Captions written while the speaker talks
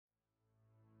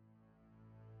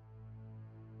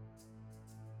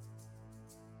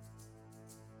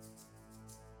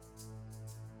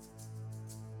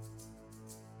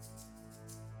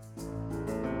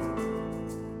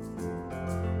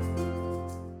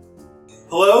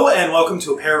Hello, and welcome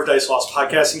to a Pair of Dice Lost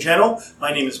podcasting channel.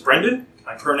 My name is Brendan.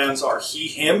 My pronouns are he,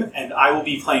 him, and I will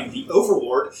be playing the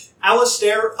Overlord,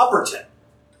 Alistair Upperton.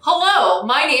 Hello,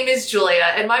 my name is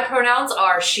Julia, and my pronouns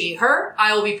are she, her.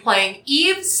 I will be playing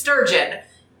Eve Sturgeon,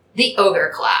 the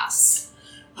Ogre class.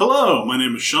 Hello, my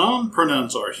name is Sean.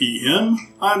 Pronouns are he, him.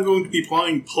 I'm going to be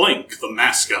playing Plink, the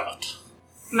mascot.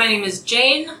 My name is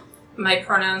Jane. My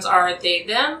pronouns are they,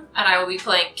 them, and I will be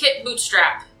playing Kit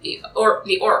Bootstrap, the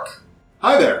orc.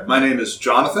 Hi there, my name is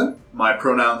Jonathan. My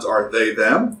pronouns are they,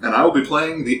 them, and I will be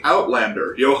playing the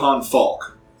Outlander, Johann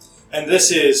Falk. And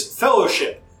this is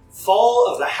Fellowship, Fall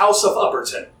of the House of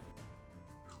Upperton.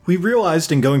 We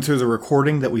realized in going through the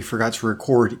recording that we forgot to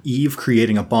record Eve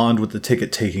creating a bond with the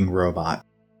ticket-taking robot.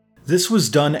 This was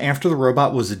done after the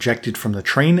robot was ejected from the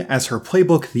train, as her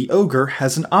playbook, The Ogre,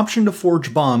 has an option to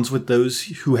forge bonds with those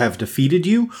who have defeated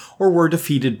you or were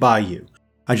defeated by you.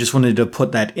 I just wanted to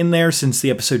put that in there since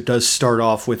the episode does start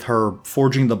off with her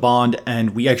forging the bond, and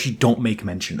we actually don't make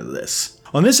mention of this.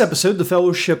 On this episode, the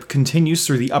Fellowship continues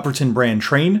through the Upperton brand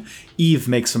train, Eve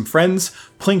makes some friends,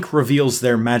 Plink reveals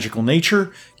their magical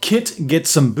nature, Kit gets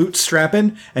some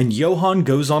bootstrapping, and Johann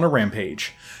goes on a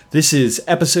rampage. This is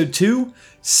Episode 2,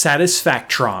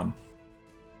 Satisfactron.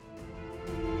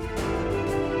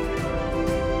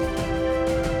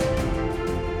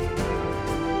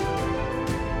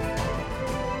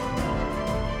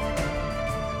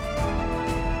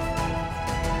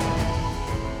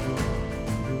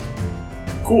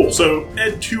 Cool, so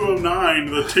Ed 209,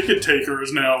 the ticket taker,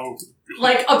 is now...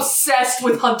 Like, obsessed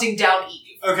with hunting down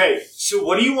Eve. Okay, so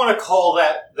what do you want to call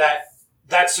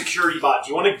that security bot? Do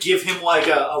you want to give him like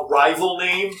a rival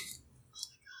name?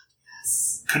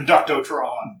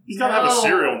 Conductotron. He's got to have a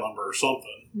serial number or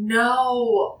something.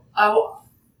 No.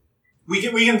 We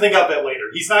can think up it later.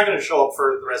 He's not going to show up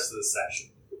for the rest of the session.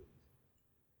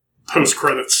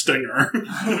 Post-credit stinger.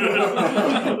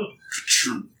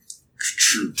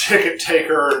 Ticket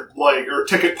taker, or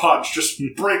ticket punch, just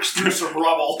breaks through some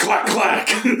rubble. Clack, clack.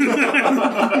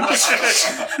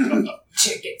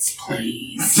 Tickets,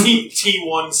 please.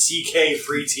 T1CK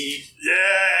free T.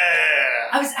 Yeah!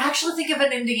 I was actually thinking of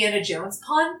an Indiana Jones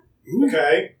pun.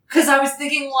 Okay. Because I was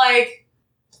thinking like,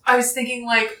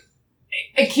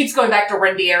 it keeps going back to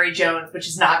Rendieri Jones, which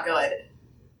is not good.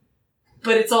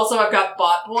 But it's also, I've got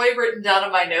Bot Boy written down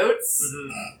in my notes.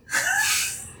 Mm-hmm.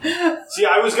 See,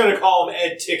 I was going to call him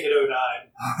Ed Ticket 09.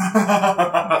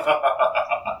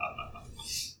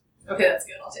 Okay, that's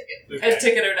good. I'll take it. Okay. Ed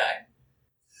Ticket 09.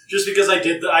 Just because I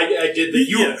did the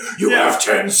you have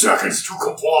 10 seconds to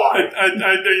comply. I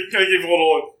gave a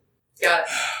little... Got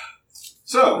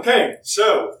it.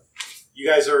 So you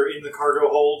guys are in the cargo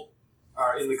hold,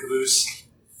 are in the caboose.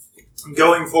 I'm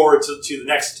going forward to the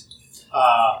next...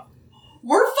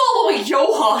 We're following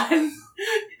Johann,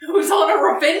 who's on a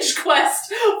revenge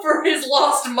quest for his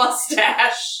lost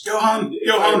mustache. Johann.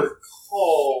 Johann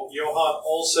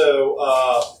also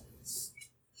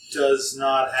does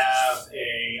not have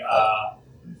a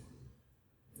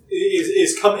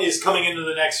is coming into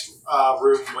the next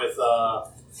room with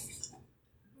a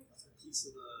piece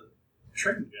of the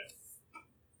train again.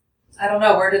 I don't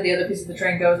know. Where did the other piece of the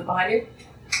train go? Is it behind you?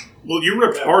 Well, you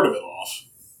ripped part of it off.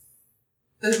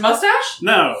 His mustache?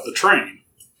 No, the train.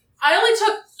 I only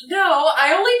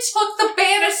took the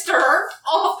banister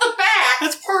off the back.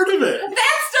 That's part of it.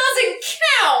 That doesn't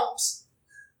count.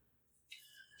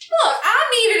 Look, I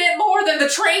needed it more than the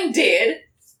train did.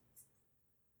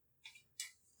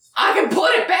 I can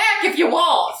put it back if you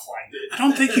want. I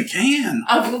don't think you can.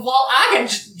 Well, I can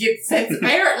just get, since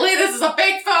apparently this is a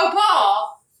big faux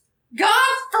pas.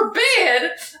 God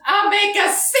forbid I make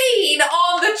a scene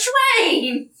on the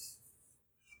train.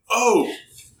 Oh.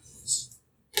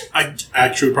 I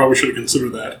actually probably should have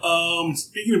considered that.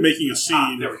 Speaking of making a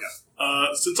scene, there we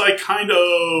go. Since I kind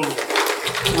of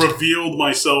revealed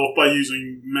myself by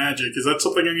using magic, is that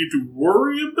something I need to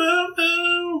worry about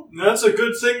now? That's a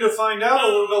good thing to find out a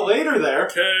little bit later there.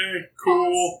 Okay,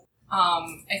 cool.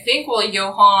 I think while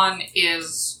Johann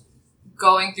is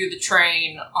going through the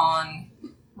train on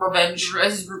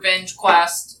his revenge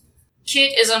quest,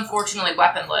 Kit is unfortunately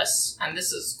weaponless, and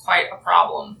this is quite a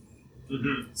problem.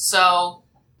 Mm-hmm. So,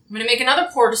 I'm going to make another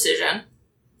poor decision,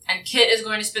 and Kit is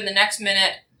going to spend the next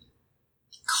minute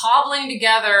cobbling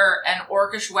together an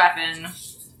orcish weapon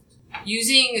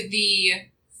using the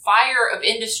Fire of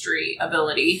Industry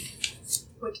ability,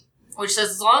 which says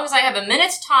as long as I have a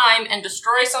minute's time and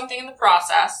destroy something in the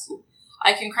process,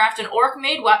 I can craft an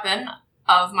orc-made weapon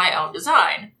of my own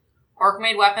design.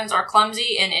 Orc-made weapons are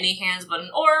clumsy in any hands but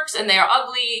in orcs, and they are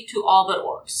ugly to all but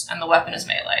orcs, and the weapon is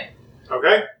melee.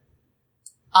 Okay.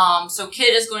 So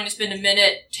Kit is going to spend a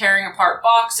minute tearing apart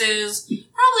boxes,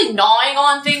 probably gnawing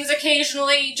on things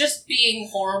occasionally, just being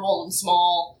horrible and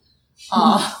small.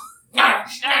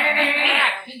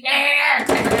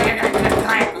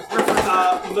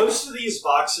 Most of these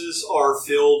boxes are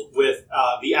filled with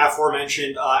the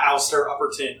aforementioned Alistair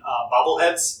Upperton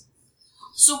bobbleheads.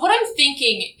 So what I'm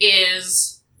thinking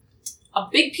is a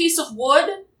big piece of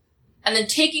wood, and then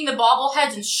taking the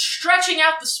bobbleheads and stretching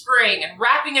out the spring and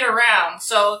wrapping it around.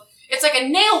 So it's like a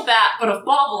nail bat, but of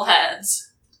bobbleheads.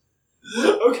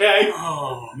 Okay.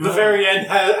 Oh, no. The very end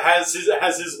has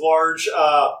his large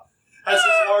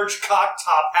cock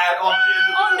top hat on the end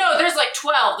of Oh no, there's like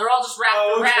 12. They're all just wrapped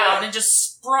okay. around and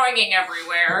just springing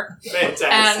everywhere. Fantastic.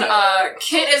 And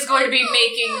Kit is going to be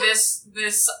making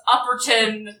this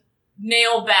Upperton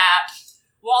nail bat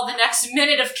while the next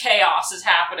minute of chaos is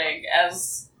happening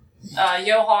as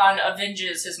Johan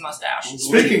avenges his mustache.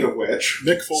 Speaking of which,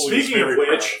 Mick Foley is Speaking of very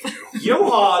which, proud of you.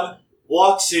 Johan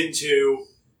walks into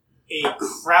a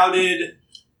crowded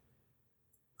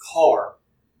car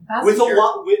with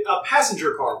a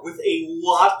passenger car with a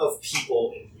lot of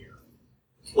people in here,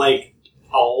 like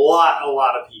a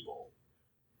lot of people.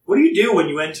 What do you do when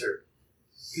you enter?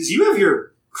 Because you have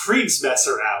your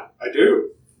Kriegsmesser out. I do.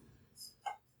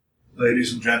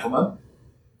 Ladies and gentlemen,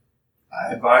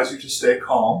 I advise you to stay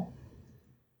calm.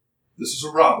 This is a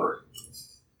robbery.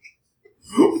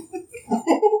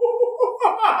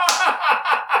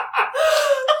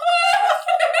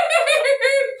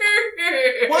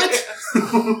 What?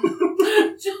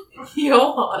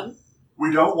 Johan.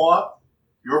 We don't want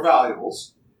your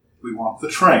valuables. We want the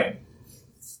train.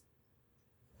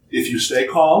 If you stay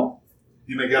calm,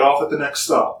 you may get off at the next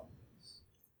stop.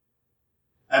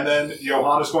 And then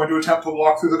Johan is going to attempt to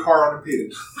walk through the car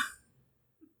unimpeded.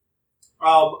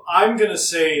 I'm going to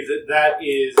say that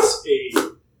is a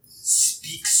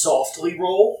speak softly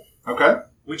roll, Okay?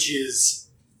 which is,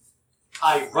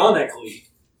 ironically,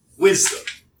 wisdom.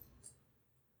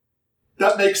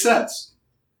 That makes sense.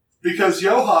 Because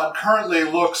Johan currently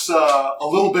looks a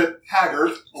little bit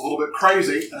haggard, a little bit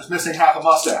crazy, and is missing half a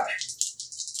mustache.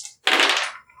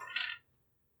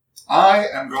 I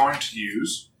am going to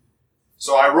use...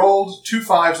 So I rolled 2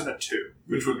 5s and a 2,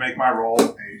 which would make my roll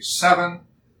a 7.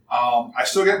 I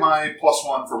still get my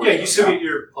 +1 for wisdom. Yeah, you still get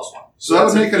your +1. So that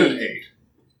would that's make it an an 8.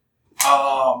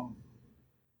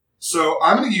 So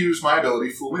I'm going to use my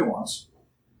ability Fool Me Once.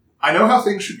 I know how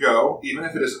things should go, even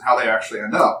if it isn't how they actually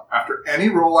end up. After any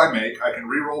roll I make, I can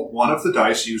re-roll one of the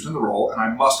dice used in the roll, and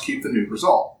I must keep the new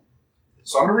result.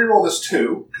 So I'm going to re-roll this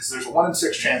 2, because there's a 1 in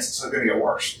 6 chance it's going to get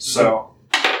worse. So,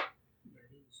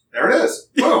 there it is.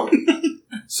 Boom.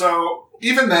 So,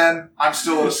 even then, I'm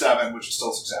still at a 7, which is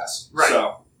still a success. Right.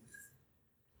 So,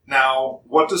 now,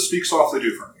 what does Speak Softly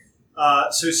do for me?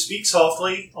 So speak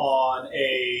softly on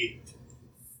a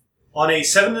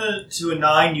 7 to a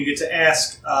 9. You get to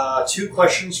ask 2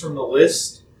 questions from the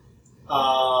list.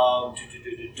 But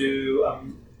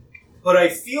I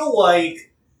feel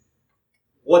like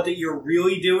what that you're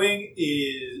really doing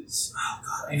is, oh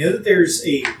god, I know that there's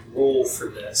a role for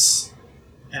this,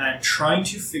 and I'm trying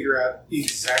to figure out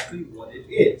exactly what it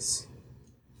is.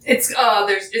 It's, is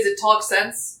it Talk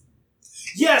Sense?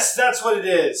 Yes, that's what it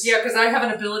is. Yeah, because I have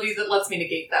an ability that lets me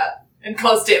negate that and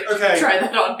cause damage. Okay. Try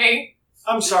that on me.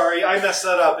 I'm sorry, I messed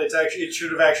that up. It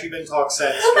should have actually been Talk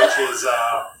Sense, which is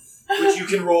which you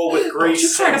can roll with grace.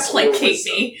 You're trying to sense, or placate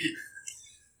wisdom. me.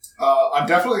 I'm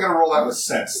definitely going to roll that with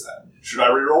sense, then. Should I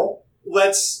re-roll?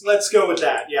 Let's go with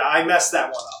that. Yeah, I messed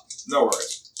that one up. No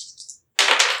worries.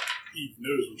 Eve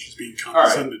knows when she's being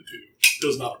condescended to.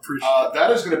 Does not appreciate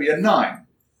That is going to be a 9.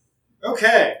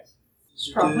 Okay.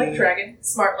 Strong like dragon,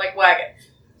 smart like wagon.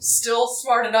 Still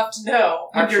smart enough to know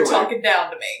when you're Actually- talking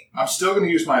down to me. I'm still going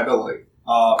to use my ability,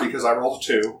 because I rolled a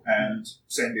 2, and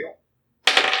same deal.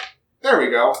 There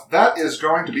we go. That is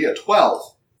going to be a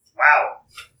 12. Wow.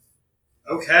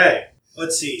 Okay.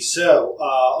 Let's see. So,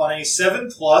 on a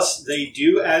 7+, they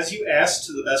do as you asked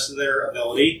to the best of their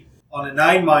ability. On a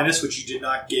 9-, which you did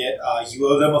not get, you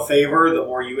owe them a favor. The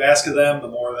more you ask of them, the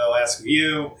more they'll ask of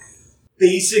you.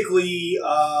 Basically,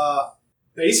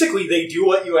 they do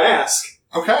what you ask.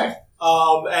 Okay.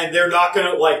 And they're not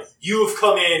gonna, you have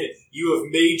come in, you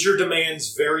have made your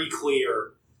demands very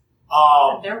clear.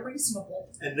 They're reasonable.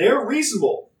 And they're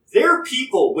reasonable. They're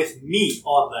people with meat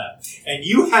on them. And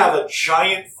you have a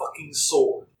giant fucking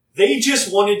sword. They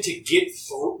just wanted to get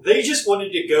through, they just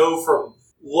wanted to go from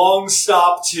long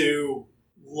stop to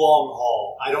long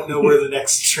haul. I don't know where the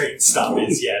next train stop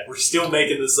is yet. We're still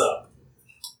making this up.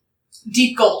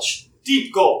 Deep Gulch.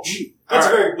 Deep Gulch. That's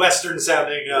All right. a very Western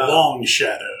sounding, Long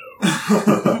Shadow.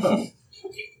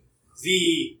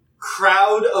 The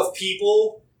crowd of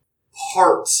people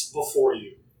parts before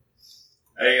you.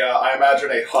 I imagine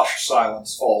a hushed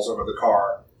silence falls over the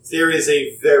car. There is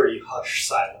a very hushed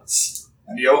silence.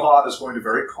 And Johann is going to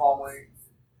very calmly,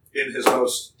 in his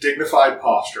most dignified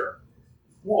posture,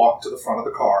 walk to the front of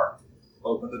the car,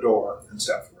 open the door, and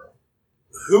step through.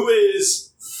 Who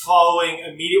is following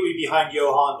immediately behind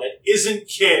Johann that isn't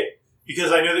Kit?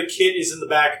 Because I know that Kit is in the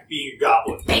back being a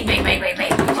goblin. Bang, bang, bang, bang,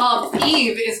 bang.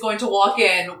 Eve is going to walk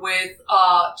in with,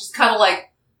 just kind of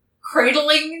like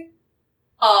cradling,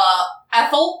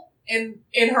 Ethel in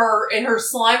her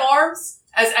slime arms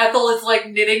as Ethel is like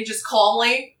knitting just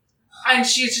calmly. And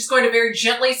she's just going to very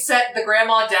gently set the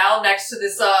grandma down next to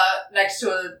this, next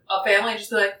to a family and just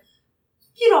be like,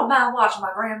 you don't mind watching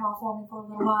my grandma for me for a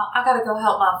little while? I gotta go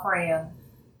help my friend.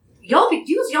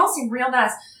 Y'all seem real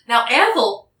nice. Now,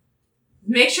 Ethel,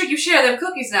 make sure you share them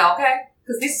cookies now, okay?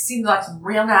 Because these seem like some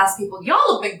real nice people.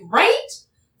 Y'all have been great.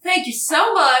 Thank you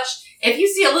so much. If you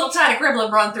see a little tiny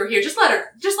gremlin run through here, just let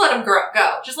them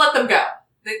go. Just let them go.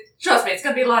 Trust me, it's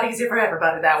gonna be a lot easier for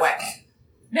everybody that way.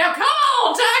 Now come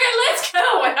on, Tiger, let's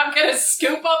go! And I'm gonna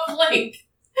scoop up Blink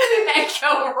and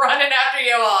go running after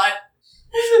Johann.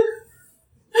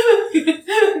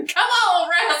 Come on,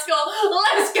 rascal!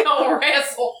 Let's go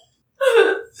wrestle!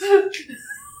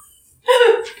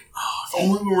 If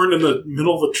only we weren't in the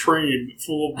middle of a train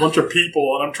full of a bunch of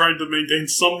people and I'm trying to maintain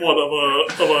somewhat of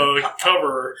a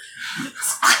cover.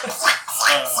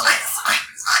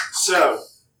 So,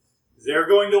 they're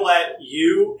going to let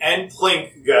you and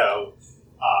Plink go,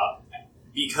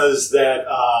 because that,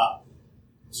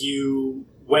 you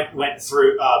went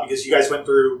through, because you guys went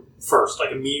through first,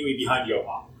 like immediately behind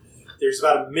Johann. There's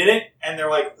about a minute, and they're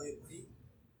like, wait,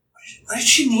 what did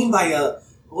she mean by a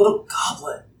little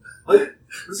goblin? I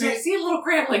see a little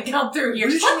gremlin come through here.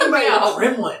 What did Just she let them mean by go. a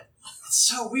gremlin? That's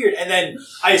so weird. And then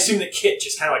I assume that Kit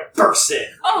just kind of like bursts in.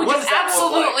 Oh, What just does that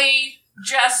look like? absolutely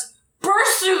just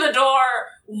burst through the door,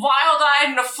 wild-eyed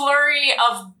in a flurry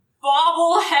of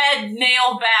bobblehead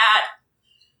nail bat,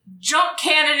 jump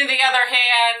cannon in the other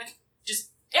hand,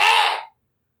 just, yeah!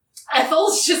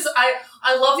 Ethel's just,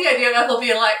 I love the idea of Ethel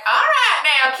being like, alright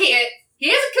now, Kit,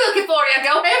 here's a cookie for you,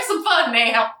 go have some fun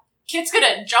now. Kid's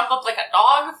gonna jump up like a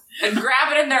dog and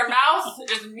grab it in their mouth, and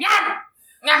just,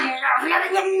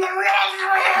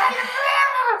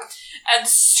 and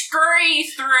scurry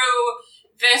through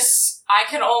this, I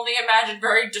can only imagine,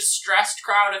 very distressed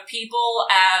crowd of people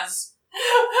as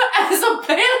a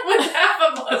man with half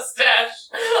a mustache,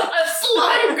 a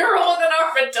slime girl with an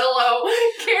armadillo,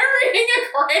 carrying a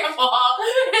grandma,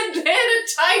 and then a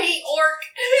tiny orc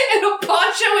in a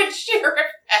poncho and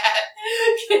sheriff hat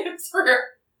get through.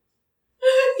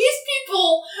 These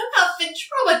people have been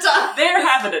traumatized. they're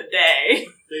having a day.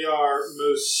 They are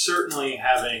most certainly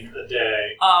having a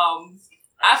day.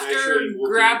 After Actually, we'll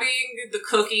grabbing the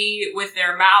cookie with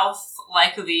their mouth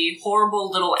like the horrible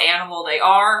little animal they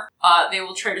are, they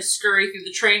will try to scurry through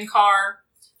the train car,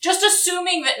 just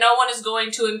assuming that no one is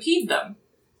going to impede them.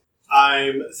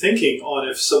 I'm thinking on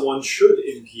if someone should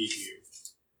impede you.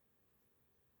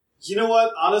 You know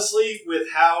what? Honestly,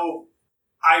 with how...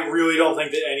 I really don't think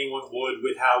that anyone would,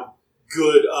 with how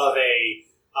good of a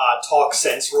talk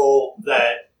sense roll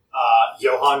that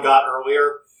Johann got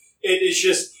earlier. It is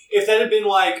just... If it had been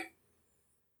like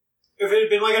a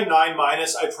 9-,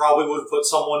 I probably would have put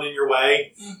someone in your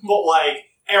way. Mm-hmm. But like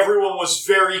everyone was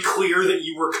very clear that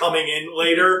you were coming in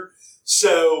later,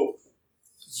 so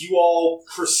you all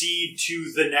proceed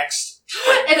to the next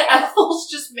train. And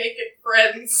Ethel's just making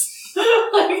friends.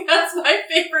 Like, that's my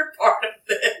favorite part of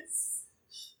this.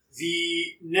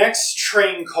 The next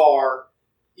train car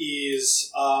is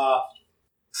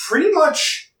pretty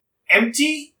much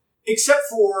empty, except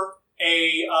for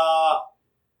a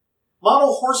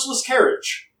model horseless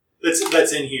carriage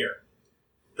that's in here.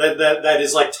 That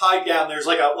is like tied down. There's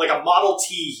like a Model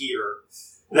T here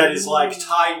that is like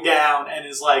tied down and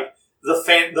is like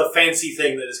the fancy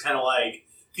thing that is kind of like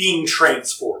being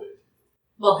transported.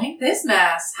 Well, ain't this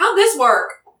nice? How'd this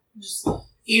work?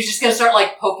 He's just gonna start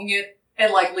like poking it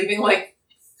and like leaving like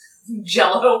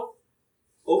jello.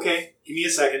 Okay, give me a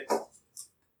second.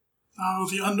 Oh,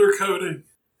 the undercoating.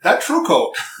 That true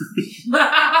coat.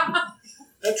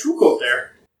 That true coat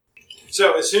there.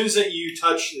 So as soon as that you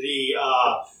touch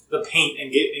the paint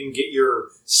and get your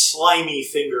slimy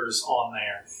fingers on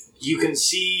there, you can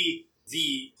see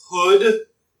the hood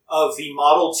of the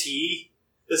Model T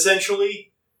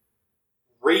essentially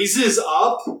raises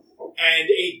up, and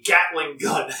a Gatling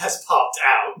gun has popped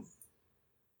out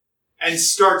and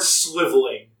starts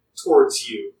swiveling towards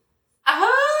you.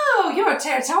 Oh, you're a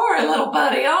territorial little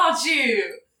buddy, aren't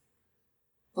you?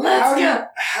 Let's go.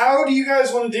 How do you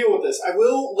guys want to deal with this? I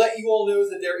will let you all know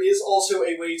that there is also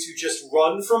a way to just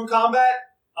run from combat,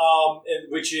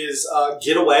 which is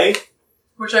get away.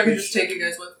 Which I can just take you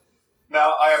guys with.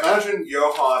 Now, I imagine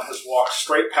Johan has walked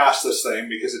straight past this thing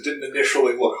because it didn't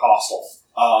initially look hostile.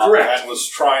 Correct. And was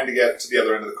trying to get to the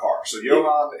other end of the car. So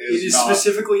Johan It is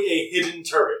specifically a hidden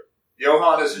turret.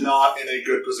 Johan is not in a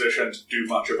good position to do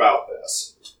much about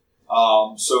this.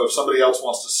 So if somebody else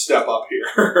wants to step up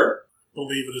here... I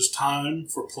believe it is time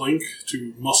for Plink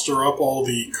to muster up all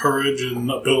the courage and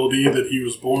ability that he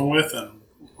was born with and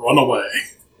run away.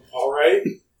 All right.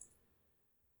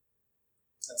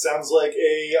 That sounds like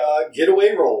a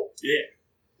getaway roll. Yeah.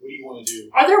 What do you want to do?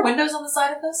 Are there windows on the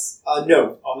side of this?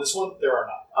 No. On this one, there are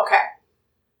not. Okay.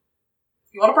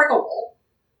 You want to break a wall?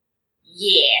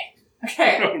 Yeah.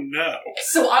 Okay. Oh, no.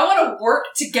 So I want to work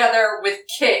together with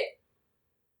Kit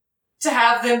to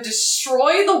have them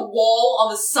destroy the wall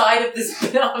on the side of this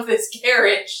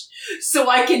carriage so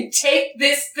I can take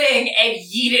this thing and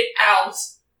yeet it out.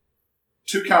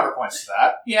 2 counterpoints to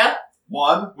that. Yeah?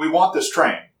 1, we want this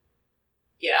train.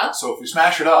 Yeah. So if we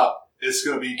smash it up, it's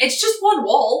going to be... It's just one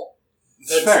wall.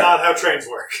 That's fair. not how trains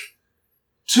work.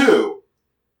 2,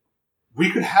 we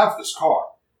could have this car.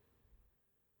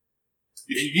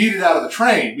 If you yeet it out of the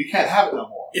train, we can't have it no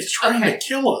more. It's trying to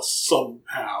kill us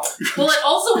somehow. Well, it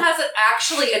also hasn't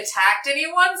actually attacked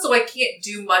anyone, so I can't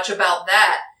do much about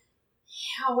that.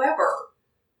 However...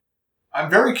 I'm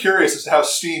very curious as to how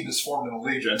Steam has formed an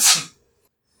allegiance.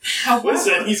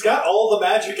 Listen, he's got all the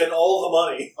magic and all the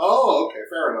money. Oh, okay,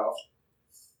 fair enough.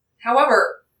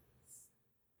 However,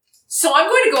 so I'm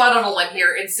going to go out on a limb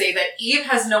here and say that Eve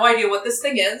has no idea what this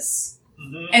thing is,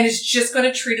 and is just going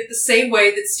to treat it the same way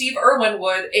that Steve Irwin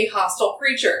would a hostile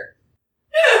creature.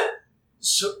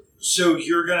 So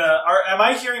you're gonna... am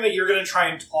I hearing that you're gonna try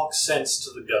and talk sense to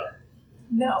the gun?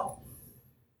 No.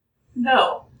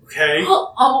 Okay. I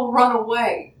will run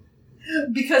away.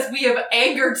 Because we have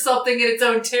angered something in its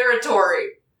own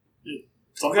territory.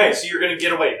 Okay, so you're gonna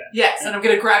get away then. Yes, and I'm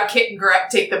going to grab Kit and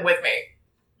take them with me.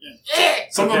 Yeah.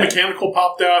 Something mechanical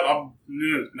popped out.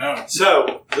 No.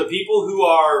 So, the people who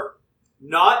are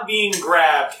not being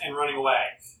grabbed and running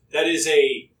away, that is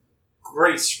a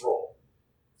grace roll.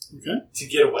 Okay. To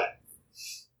get away.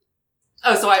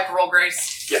 Oh, so I have to roll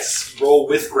grace? Yes, roll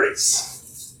with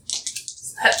grace.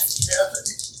 That's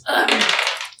nothing.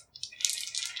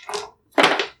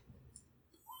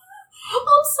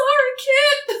 I'm sorry,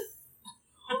 Kit.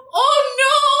 Oh,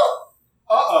 no!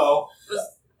 Uh-oh. That's a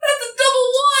double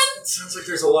 1! It sounds like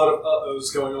there's a lot of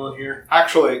uh-ohs going on here.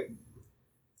 Actually.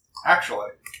 Actually.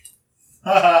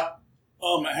 That's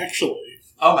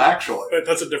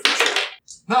a different show.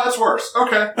 No, that's worse.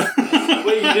 Okay.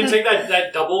 Wait, you didn't take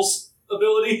that doubles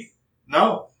ability?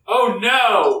 No. Oh,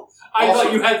 no! I Also-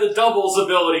 thought you had the doubles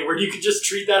ability where you could just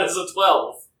treat that as a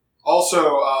 12. Also,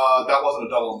 that wasn't a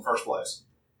double in the first place.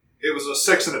 It was a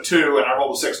 6 and a 2, and I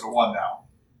rolled a 6 and a 1 now.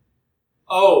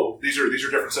 Oh. These are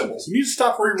different symbols. You need to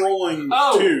stop re-rolling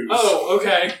twos. Oh,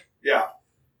 okay. Yeah.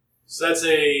 So that's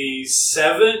a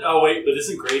 7? Oh, wait, but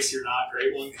isn't Grace your not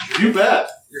great one? You bet.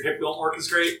 Your hip don't work as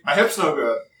great? My hip's no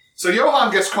good. So Johan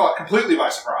gets caught completely by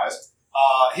surprise.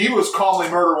 He was calmly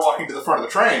murder walking to the front of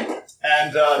the train,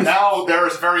 and now there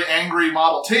is a very angry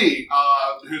Model T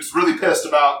who's really pissed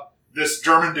about this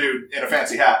German dude in a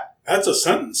fancy hat. That's a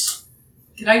sentence.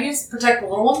 Can I use protect the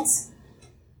little ones?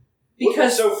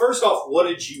 Because So first off, what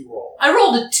did you roll? I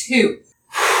rolled a 2.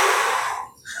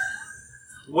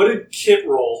 What did Kit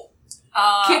roll?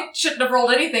 Kit shouldn't have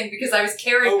rolled anything because I was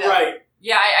carrying them. Right.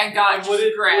 Yeah, I got And what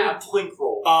did grabbed. Plink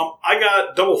roll? I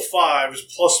got double 5s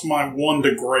plus my 1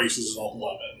 to grace is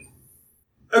 11.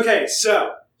 Okay,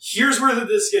 so here's where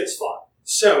this gets fun.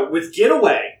 So with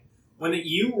Getaway, when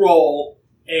you roll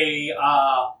a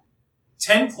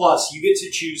 10 plus, you get to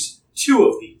choose 2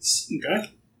 of these. Okay.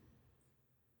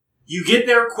 You get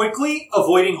there quickly,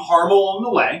 avoiding harm along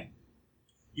the way.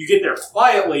 You get there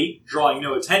quietly, drawing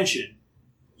no attention.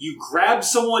 You grab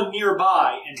someone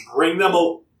nearby and bring them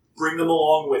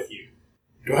along with you.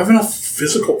 Do I have enough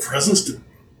physical presence to...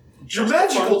 You're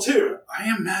magical too. I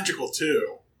am magical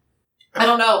too. I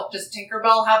don't know. Does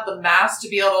Tinkerbell have the mass to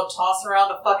be able to toss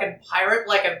around a fucking pirate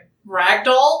like a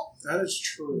ragdoll? That is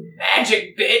true.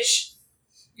 Magic, bitch!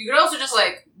 You could also just,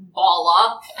 ball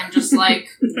up and just,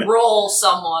 roll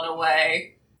someone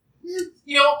away.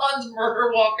 You know, Han's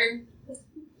murder walking.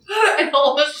 And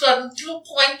all of a sudden,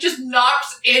 Plink just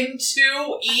knocks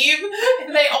into Eve,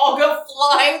 and they all go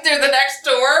flying through the next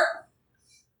door.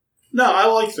 No, I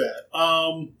like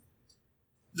that.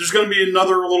 There's going to be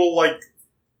another little,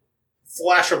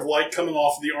 flash of light coming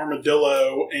off the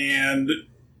armadillo, and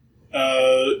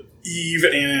Eve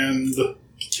and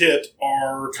Kit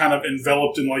are kind of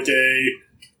enveloped in like a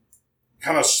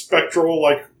kind of spectral,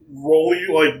 like rolly,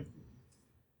 like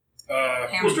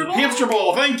Hamster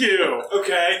ball. Thank you.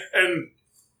 Okay. And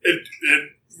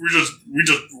we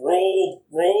just roll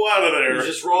out of there. You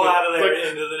just roll out of there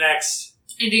into the next.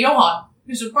 Into Johan,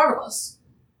 who's in front of us.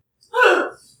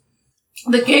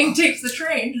 The gang takes the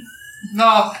train.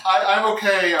 No, I'm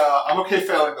okay. I'm okay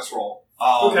failing this roll.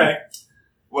 Okay.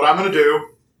 What I'm going to do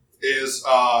is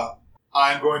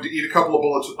I'm going to eat a couple of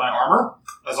bullets with my armor,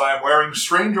 as I am wearing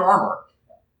strange armor.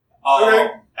 Okay.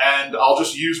 And I'll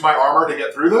just use my armor to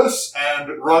get through this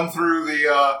and run through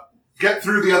get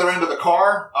through the other end of the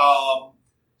car,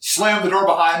 slam the door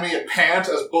behind me and pant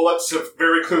as bullets have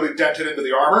very clearly dented into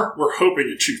the armor. We're hoping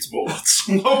it shoots bullets.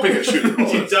 I'm hoping it shoots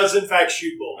bullets. It does, in fact,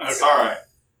 shoot bullets. Okay. All right.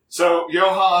 So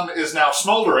Johan is now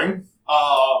smoldering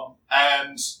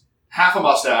and half a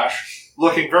mustache,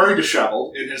 looking very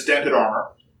disheveled in his dented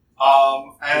armor.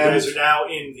 You And guys are now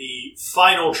in the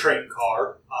final train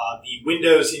car. The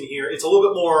windows in here, it's a little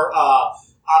bit more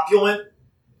opulent.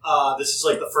 This is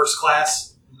like the first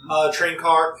class train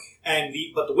car,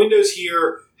 but the windows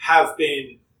here have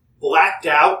been blacked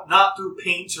out, not through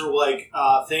paint or like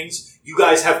things. You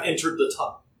guys have entered the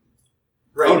tunnel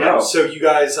right now, no. so you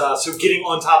guys, so getting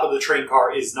on top of the train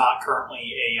car is not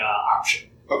currently a option.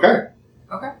 okay.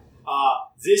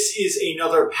 This is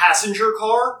another passenger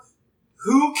car.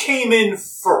 Who came in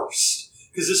first?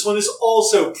 Because this one is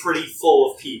also pretty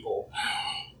full of people.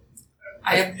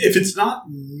 If it's not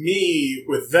me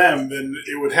with them, then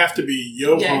it would have to be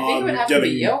Johan. Yeah, I think it would have to be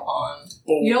Johan.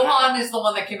 Johan is the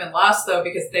one that came in last, though,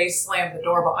 because they slammed the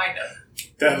door behind him.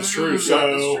 That is true. So, that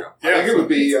is true. yeah. I think it would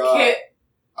be... Kit.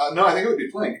 no, I think it would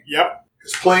be Plink. Yep.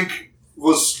 Because Plink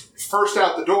was first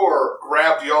out the door,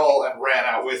 grabbed y'all, and ran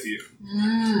out with you.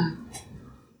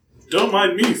 Don't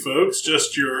mind me, folks.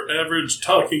 Just your average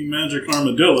talking magic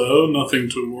armadillo. Nothing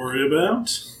to worry about.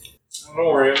 Don't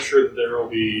worry, I'm sure that there will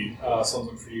be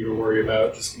something for you to worry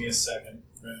about. Just give me a second.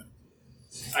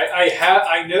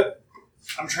 I know.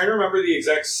 I'm trying to remember the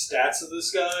exact stats of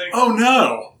this guy. Oh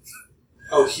no!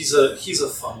 Oh, he's a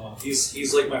fun one.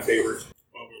 He's like my favorite.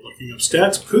 While we're looking up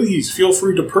stats, please feel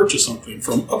free to purchase something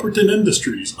from Upperton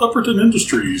Industries. Upperton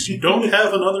Industries, you don't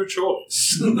have another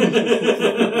choice.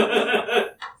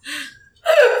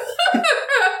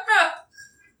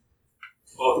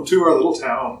 Welcome to our little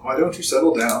town. Why don't you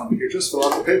settle down? Here, just fill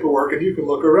out the paperwork and you can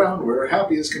look around. We're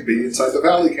happy as can be inside the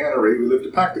Valley Cannery. We live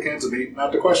to pack the cans of meat,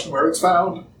 not to question where it's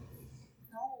found.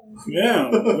 Yeah.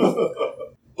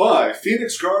 Buy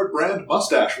Phoenix Guard brand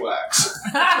mustache wax.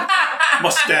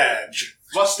 Mustache.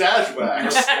 Mustache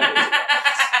wax.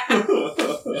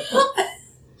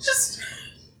 Just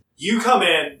You come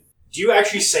in. Do you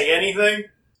actually say anything?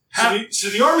 So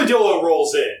the armadillo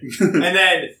rolls in, and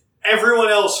then everyone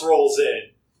else rolls in.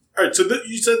 All right. So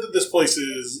you said that this place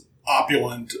is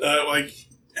opulent.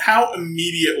 How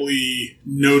immediately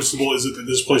noticeable is it that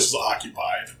this place is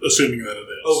occupied? Assuming that it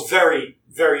is. Oh, very,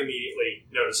 very immediately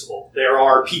noticeable. There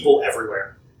are people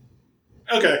everywhere.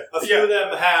 Okay. A few of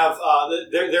them have,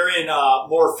 they're in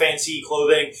more fancy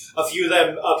clothing. A few of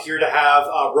them appear to have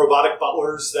robotic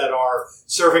butlers that are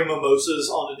serving mimosas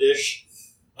on a dish.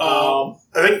 I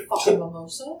think fucking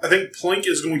mimosa. I think Plink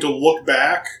is going to look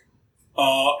back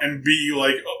and be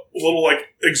like a little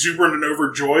like exuberant and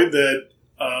overjoyed that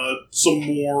some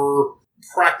more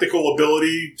practical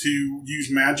ability to use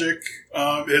magic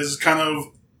has kind of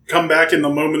come back in the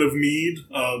moment of need.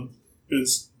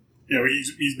 It's,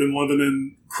 he's been living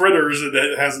in critters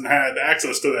that hasn't had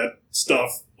access to that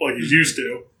stuff like he's used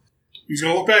to. He's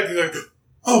going to look back and he's like,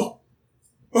 oh,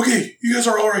 okay, you guys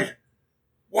are all right.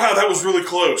 Wow, that was really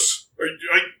close.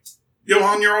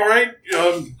 Johan, you're all right?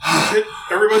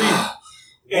 Everybody?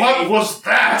 What was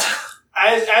that?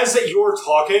 As that you're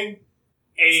talking,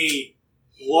 a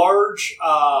large,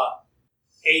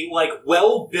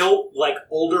 well-built,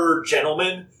 older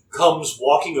gentleman comes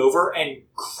walking over and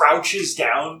crouches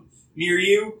down near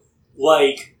you,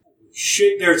 like,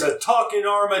 shit, there's a talking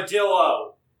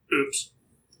armadillo. Oops.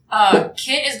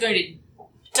 Kit is going to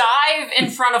dive in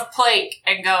front of Plake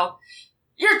and go,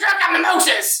 "You're drunk on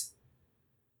mimosas!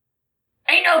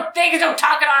 Ain't no thing as no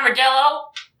talking armadillo!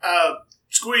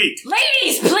 Squeak.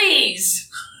 Ladies, please!"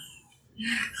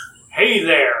 Hey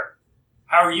there,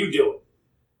 how are you doing?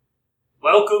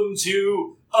 Welcome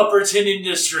to Upperton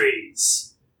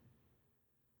Industries.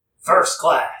 First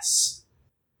class.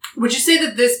 Would you say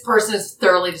that this person is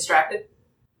thoroughly distracted?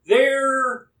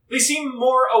 They seem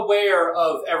more aware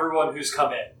of everyone who's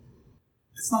come in.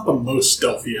 It's not the most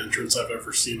stealthy entrance I've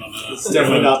ever seen on a... It's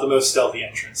definitely not the most stealthy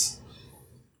entrance.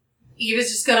 Eve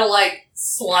is just gonna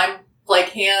slime,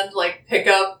 hand pick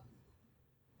up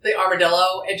the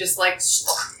armadillo and just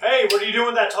Hey, what are you doing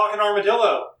with that talking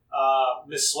armadillo,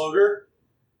 Miss Sloger?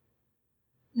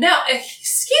 Now,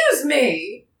 excuse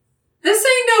me. This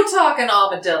ain't no talking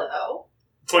armadillo.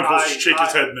 Clink will shake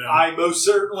his head now. I most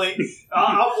certainly...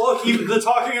 look, even the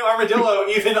talking armadillo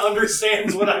even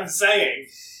understands what I'm saying.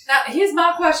 Now, here's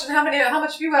my question. How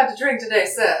much have you had to drink today,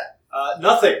 sir?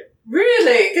 Nothing.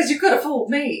 Really? Because you could have fooled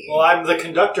me. Well, I'm the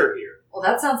conductor here. Well,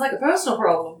 that sounds like a personal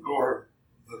problem. Or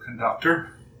the conductor?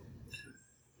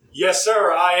 Yes,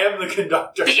 sir, I am the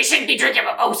conductor. You shouldn't be drinking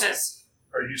mimosas.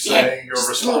 Are you saying you're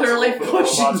responsible for the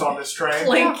robots on this train?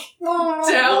 Clink Well,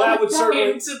 down that would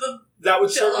certainly... into the... That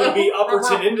would certainly be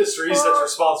Upperton Industries that's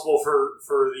responsible for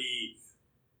the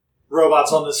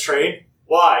robots on this train.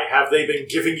 Why? Have they been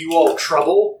giving you all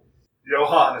trouble?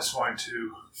 Johann is going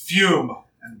to fume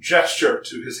and gesture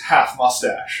to his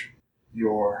half-mustache.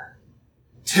 Your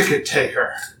ticket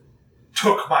taker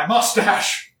took my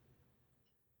mustache!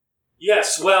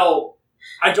 Yes, well,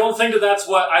 I don't think that's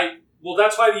what I... Well,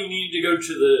 that's why you need to go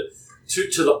to the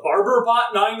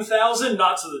Barberbot 9000,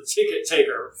 not to the ticket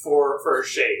taker for a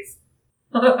shave.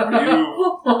 You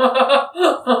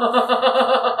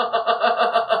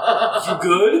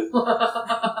good?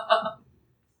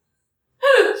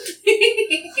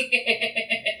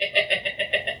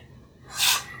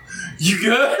 You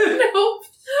good? Nope.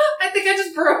 I think I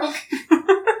just broke.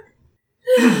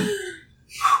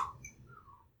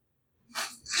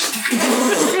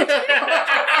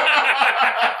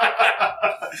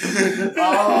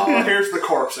 Oh, here's the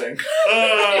corpsing.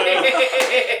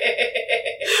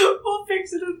 We'll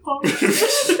fix it in post.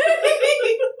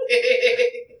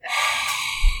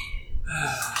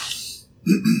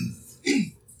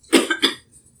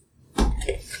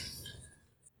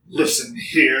 Listen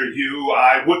here, you.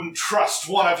 I wouldn't trust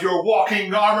one of your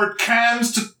walking armored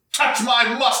cans to touch my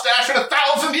mustache in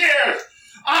 1,000 years!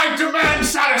 I demand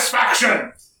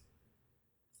satisfaction!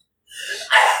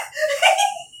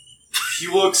 He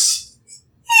looks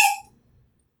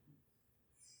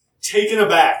taken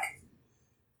aback.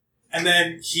 And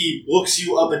then he looks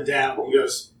you up and down. He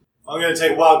goes, I'm going to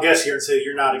take a wild guess here and say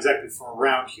you're not exactly from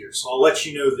around here, so I'll let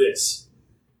you know this.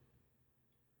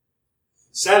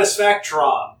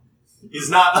 Satisfactron is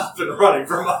not up and running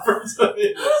from Upperton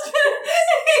Industries.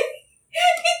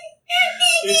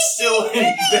 It's still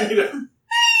in beta.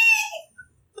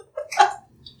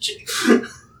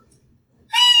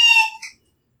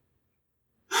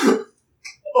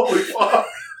 Holy fuck.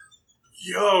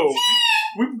 Yo,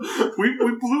 we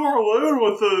blew our load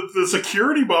with the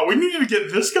security bot. We needed to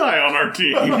get this guy on our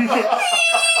team.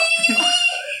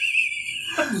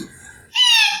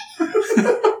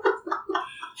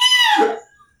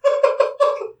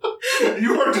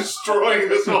 You are destroying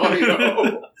this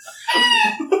audio.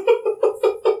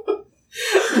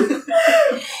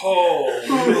 Oh,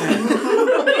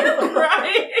 man.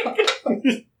 Right.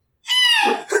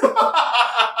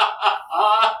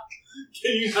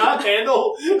 Can you not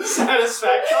handle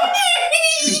Satisfactron?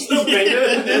 The beta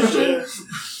edition?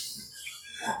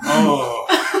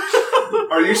 Oh.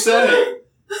 Are you saying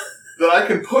that I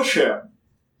can push him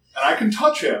and I can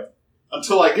touch him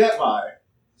until I get my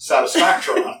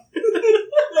Satisfactron?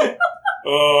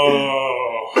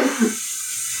 Oh.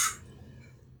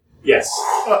 Yes.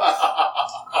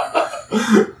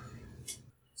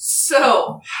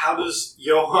 So, how does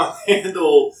Johann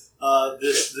handle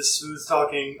this smooth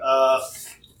talking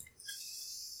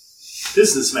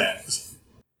businessman?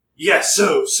 Yes,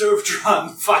 so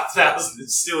Servtron 5000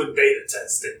 is still in beta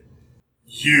testing.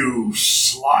 You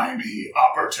slimy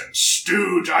Upperton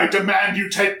stooge, I demand you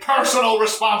take personal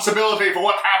responsibility for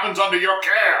what happens under your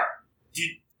care.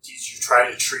 Did you try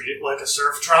to treat it like a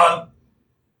Servtron?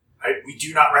 We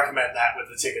do not recommend that with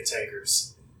the ticket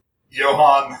takers.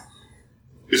 Johann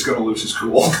is going to lose his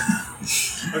cool.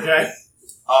 Okay.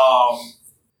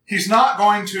 He's not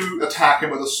going to attack him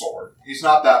with a sword. He's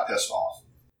not that pissed off.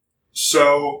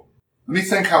 So, let me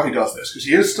think how he does this, because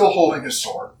he is still holding his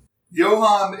sword.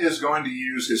 Johann is going to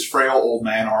use his frail old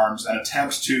man arms and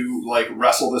attempt to,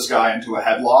 wrestle this guy into a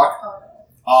headlock.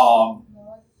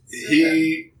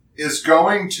 He is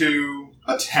going to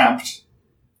attempt,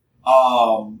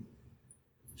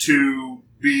 to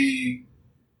be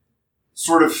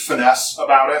sort of finesse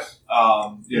about it.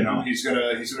 He's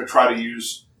gonna try to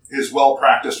use his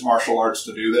well-practiced martial arts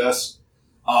to do this.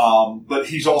 But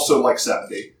he's also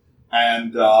 70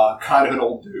 and kind of an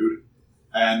old dude.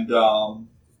 And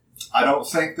I don't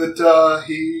think that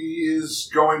he is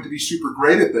going to be super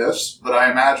great at this, but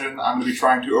I imagine I'm going to be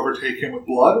trying to overtake him with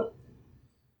blood.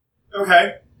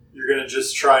 Okay. You're gonna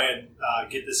just try and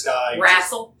get this guy...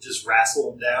 Wrestle? Just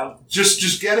wrestle him down?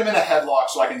 Just get him in a headlock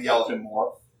so I can yell at him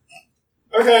more.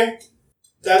 Okay.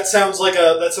 That sounds like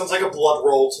a blood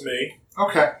roll to me.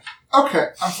 Okay,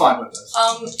 I'm fine with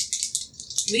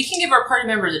this. We can give our party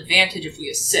members advantage if we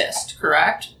assist,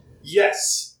 correct?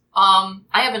 Yes. I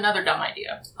have another dumb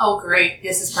idea. Oh, great.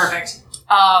 This is perfect.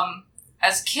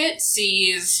 As Kit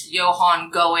sees Johan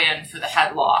go in for the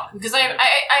headlock, because I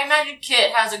imagine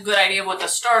Kit has a good idea of what the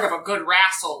start of a good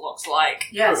wrestle looks like.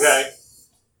 Yes. Okay.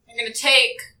 I'm going to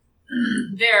take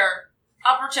their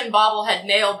Upperton bobblehead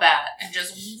nail bat and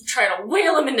just try to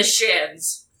whale him in the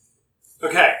shins.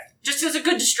 Okay. Just as a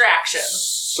good distraction.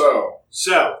 So,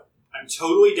 I'm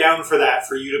totally down for that,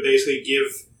 for you to basically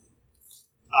give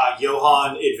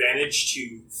Johan advantage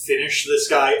to finish this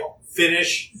guy,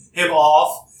 finish him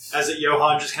off, as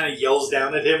Johan just kind of yells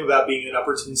down at him about being an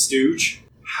Upperton stooge.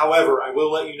 However, I will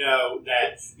let you know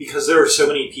that because there are so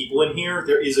many people in here,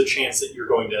 there is a chance that you're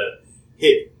going to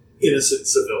hit innocent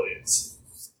civilians.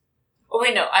 Oh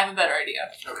wait, no, I have a better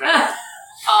idea. Okay.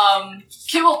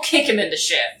 Kit will kick him in the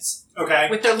shins. Okay.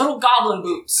 With their little goblin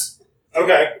boots.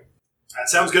 Okay. That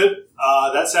sounds good.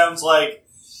 That sounds like...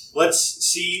 Let's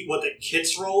see what the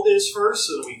Kit's roll is first,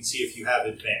 so that we can see if you have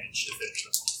advantage to finish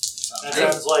them off. That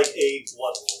sounds like a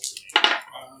blood roll to me.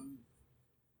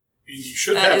 And you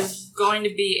should That have. is going to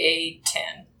be a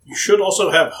 10. You should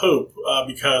also have hope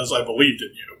because I believed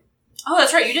in you. Oh,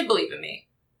 that's right, you did believe in me.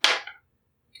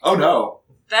 oh no.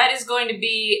 That is going to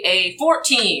be a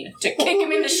 14 to kick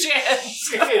him in the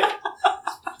shins.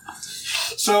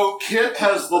 So Kit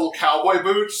has little cowboy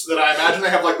boots that I imagine they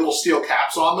have like little steel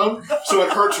caps on them, so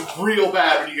it hurts real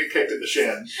bad when you get kicked in the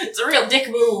shin. It's a real dick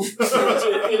move.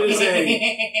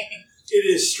 It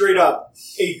is straight up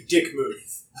a dick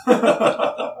move.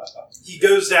 He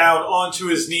goes down onto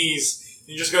his knees and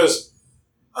he just goes,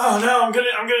 "Oh no, I'm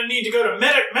gonna need to go to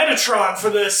Metatron for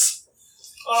this."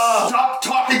 Stop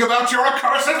talking about your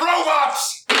accursed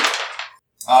robots!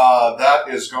 That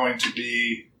is going to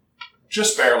be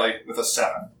just barely with a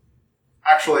 7.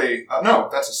 Actually, no,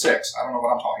 that's a 6. I don't know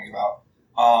what I'm talking about.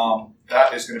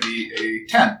 That is going to be a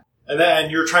 10. And then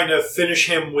you're trying to finish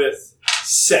him with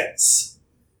sense.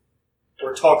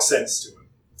 Or talk sense to him.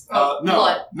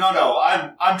 No.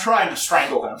 I'm trying to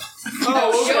strangle him.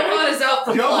 Oh, okay. Johan is out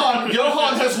for blood.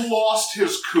 Johan has lost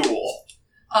his cool.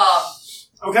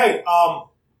 Okay,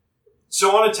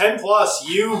 so on a 10 plus,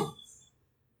 you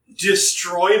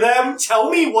destroy them? Tell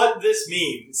me what this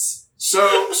means. So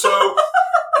I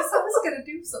was going to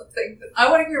do something, but I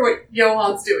want to hear what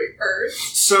Johan's doing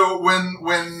first. So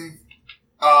when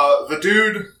the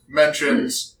dude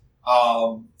mentions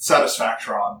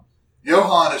Satisfactron,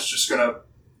 Johan is just going to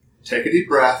take a deep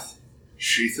breath,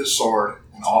 sheath his sword,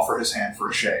 and offer his hand for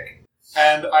a shake.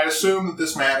 And I assume that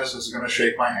this man is going to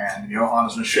shake my hand, and Johan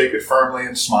is going to shake it firmly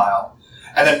and smile,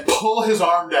 and then pull his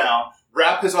arm down,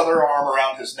 wrap his other arm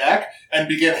around his neck, and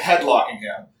begin headlocking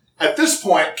him. At this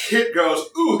point, Kit goes,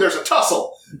 "Ooh, there's a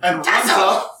tussle," and runs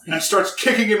up and starts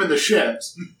kicking him in the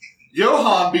shins.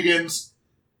 Johan begins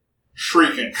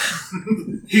shrieking.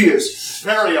 He is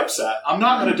very upset. I'm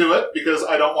not going to do it because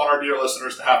I don't want our dear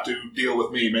listeners to have to deal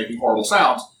with me making horrible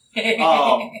sounds. That's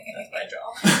my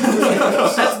job.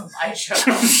 That's my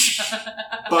job.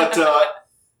 But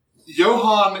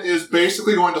Johan is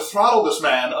basically going to throttle this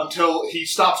man until he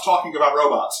stops talking about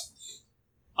robots.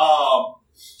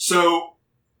 So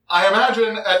I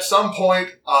imagine at some point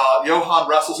Johan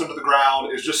wrestles him to the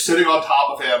ground, is just sitting on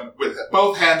top of him with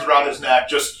both hands around his neck,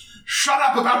 just, "Shut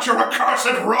up about your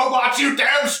accursed robots, you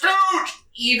damn stooge!"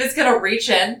 Eve is going to reach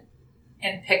in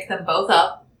and pick them both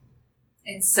up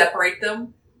and separate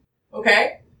them,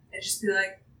 okay? And just be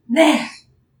like, "Nah,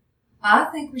 I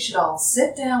think we should all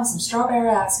sit down with some strawberry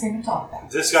ice cream and talk about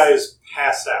it." This guy is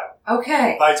passed out.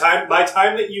 Okay. By time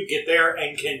that you get there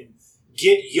and can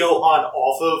get Johan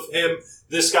off of him,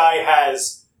 this guy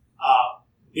has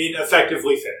been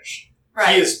effectively finished.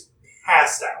 Right. He is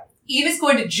passed out. Eve is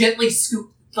going to gently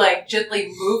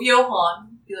gently move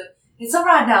Johan. Be like, "It's all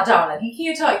right now, darling. He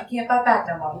can't talk. He can't fight back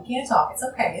no more. He can't talk. It's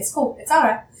okay. It's cool. It's all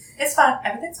right. It's fine.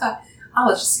 Everything's fine. I'll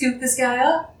just scoop this guy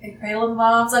up and cradle him in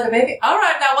my arms like a baby. All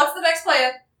right, now what's the next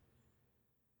plan?"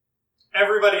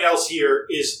 Everybody else here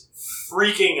is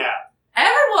freaking out.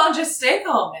 Everyone just stay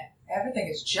calm now. Everything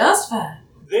is just fine.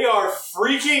 They are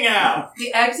freaking out.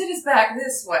 The exit is back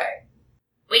this way.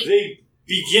 Wait. They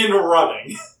begin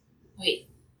running. Wait.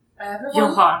 Everyone?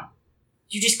 Johan,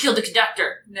 you just killed the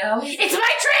conductor. No. It's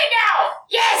my train now!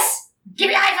 Yes! Give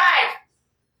me a high five!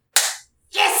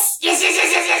 Yes! Yes, yes,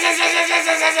 yes, yes, yes, yes, yes, yes, yes,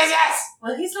 yes, yes, yes, yes!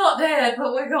 Well, he's not dead,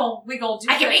 but we're gonna do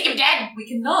I can make him dead! We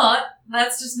cannot.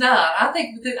 That's just not. I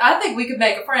think we could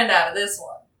make a friend out of this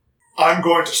one. I'm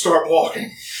going to start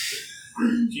walking.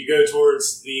 You go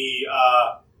towards the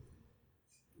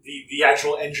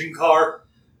actual engine car.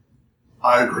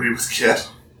 I agree with Kit.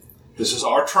 This is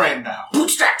our train now.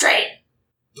 Bootstrap train!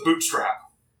 The bootstrap.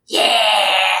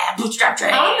 Yeah! Bootstrap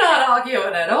train! I'm not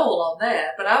arguing at all on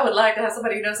that, but I would like to have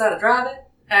somebody who knows how to drive it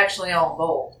actually on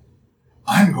board.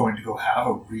 I'm going to go have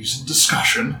a reasoned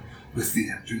discussion with the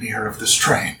engineer of this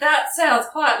train. That sounds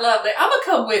quite lovely. I'm gonna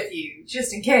come with you,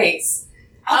 just in case.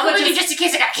 I'll come with you just in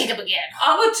case I got kicked up again.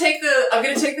 I'm gonna take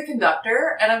the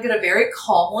conductor, and I'm gonna very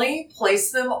calmly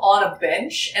place them on a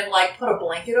bench and, like, put a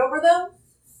blanket over them,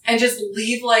 and just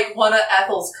leave, like, one of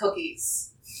Ethel's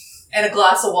cookies and a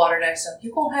glass of water next to them.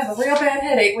 You're gonna have a real bad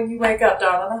headache when you wake up,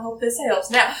 darling. I hope this helps.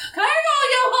 Now, come on,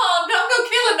 Johan! Don't go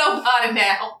killing nobody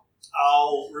now.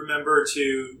 I'll remember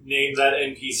to name that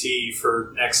NPC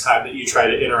for next time that you try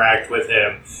to interact with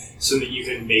him, so that you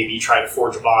can maybe try to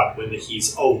forge a bond when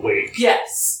he's awake.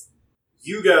 Yes.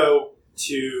 You go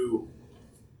to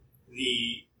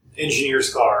the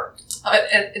engineer's car.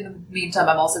 And in the meantime,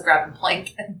 I'm also grabbing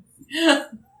Plank.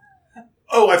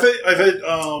 Oh, I think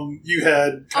you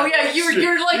had. Oh yeah,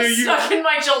 you're like stuck in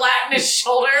my gelatinous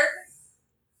shoulder.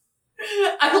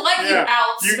 I let you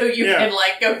out so you can,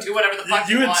 like, go do whatever the fuck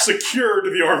you had want. secured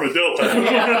the armadillo.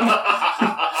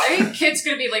 I think Kit's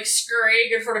gonna be, like,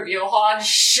 scurrying in front of Johan,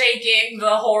 shaking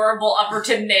the horrible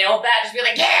Upperton nail bat, just be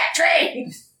like, yeah,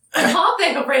 train! Calm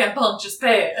down, rambunctious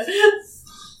bear.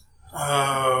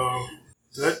 Oh,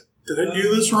 did I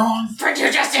do this wrong? For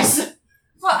due justice!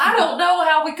 Well, I don't know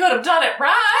how we could have done it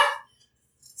right,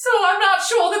 so I'm not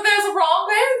sure that there's a wrong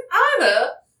way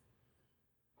either.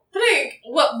 Think,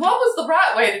 what was the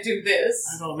right way to do this?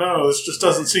 I don't know. This just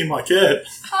doesn't seem like it.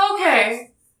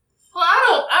 Okay. Well,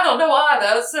 I don't know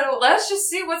either, so let's just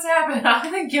see what's happening. I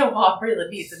think Johan really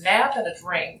needs a nap and a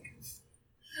drink.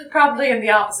 Probably in the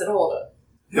opposite order.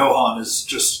 Johan is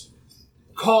just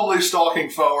calmly stalking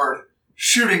forward,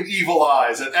 shooting evil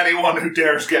eyes at anyone who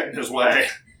dares get in his way.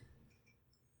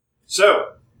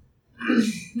 So,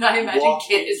 I imagine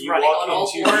Kit is running on all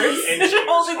fours.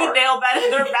 Holding the nail bat in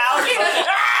their mouth.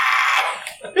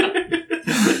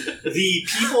 The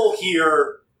people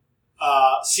here,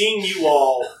 seeing you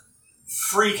all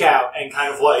freak out and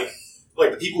kind of like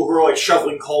the people who are like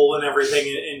shoveling coal and everything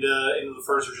into the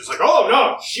furnace are just like, oh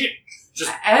no, shit,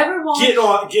 just everyone get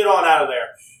on out of there.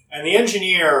 And the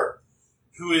engineer,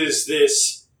 who is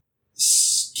this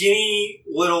skinny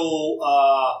little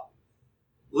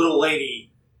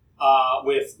lady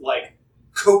with like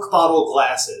Coke bottle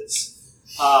glasses,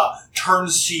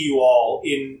 turns to you all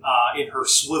in her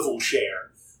swivel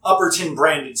chair, Upperton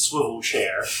branded swivel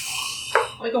chair.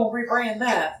 We're gonna rebrand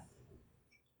that.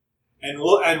 And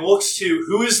looks to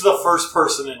who is the first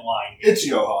person in line. It's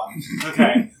Johan.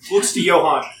 Okay, looks to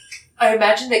Johan. I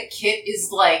imagine that Kit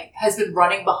is like has been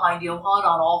running behind Johan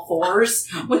on all fours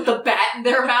with the bat in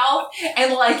their mouth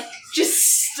and like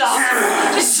just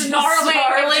snarling,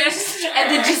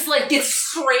 and then just like gets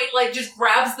straight, like just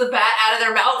grabs the bat out of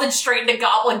their mouth and straight into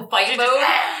goblin fight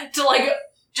mode to like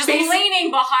just leaning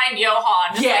behind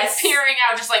Johan, just like peering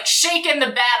out, just like shaking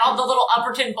the bat, all the little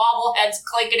Upperton bobbleheads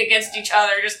clinking against each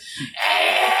other, just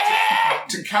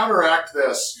To counteract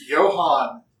this,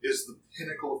 Johan is the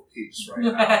pinnacle of peace right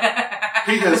now.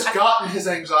 He has gotten his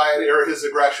anxiety or his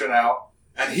aggression out,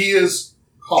 and he is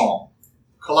calm,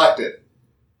 collected,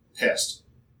 pissed.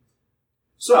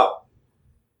 So,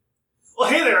 well,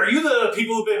 hey there, are you the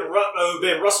people who've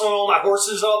been rustling all my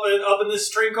horses up in this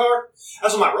train car?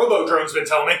 That's what my robo-drone's been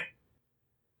telling me.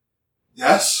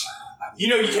 Yes. You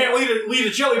know, you can't lead a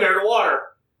jelly bear to water.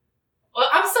 Well,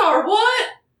 I'm sorry, what?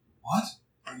 What?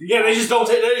 Yeah, they just don't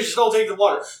take the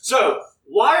water. So,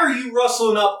 why are you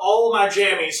rustling up all of my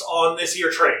jammies on this here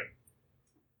train?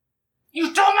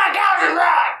 You stole my dowsing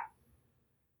rod!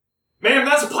 Ma'am,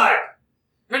 that's a pipe.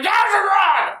 The dowsing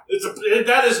rod!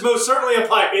 That is most certainly a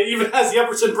pipe. It even has the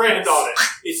Upperton brand on it.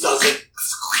 It doesn't.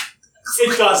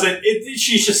 It doesn't.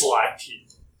 She's just lying to you.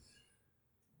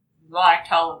 Like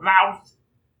her mouth.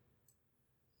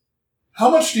 How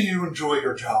much do you enjoy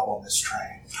your job on this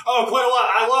train? Oh, quite a lot.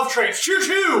 I love trains.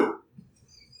 Choo-choo!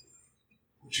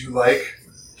 Would you like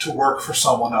to work for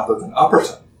someone other than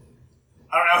Upperton?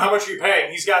 I don't know, how much are you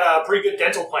paying? He's got a pretty good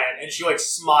dental plan. And she, like,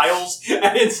 smiles,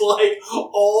 and it's, like,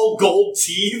 all gold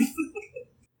teeth.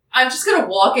 I'm just gonna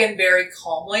walk in very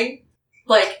calmly,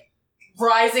 like,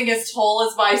 rising as tall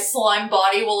as my slime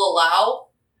body will allow,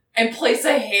 and place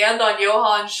a hand on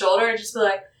Johan's shoulder and just be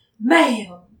like,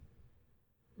 ma'am,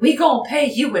 we gonna pay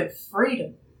you in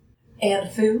freedom,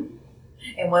 and food,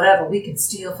 and whatever we can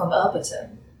steal from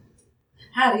Upperton.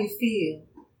 How do you feel?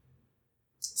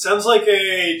 Sounds like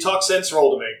a talk sense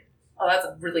roll to me. Oh, that's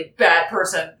a really bad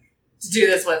person to do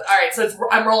this with. All right, so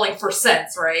I'm rolling for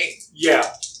sense, right?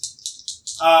 Yeah.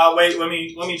 Wait. Let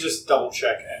me just double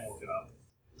check and look it up.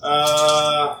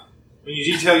 When you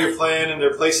detail your plan and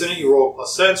their place in it, you roll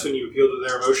plus sense. When you appeal to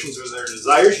their emotions or their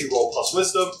desires, you roll plus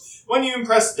wisdom. When you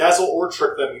impress, dazzle, or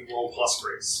trick them, you roll plus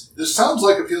grace. This sounds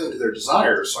like appealing to their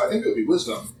desires, so I think it would be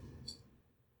wisdom.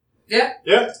 Yeah.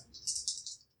 Yeah.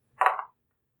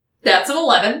 That's an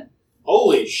 11.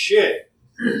 Holy shit.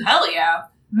 Hell yeah.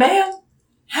 Ma'am,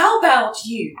 how about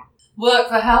you work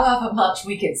for however much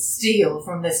we can steal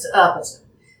from Mr. Upperton,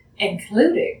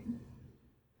 including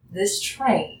this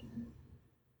train?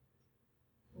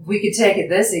 If we could take it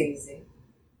this easy,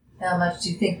 how much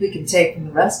do you think we can take from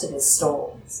the rest of his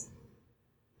stores?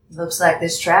 Looks like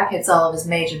this track hits all of his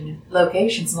major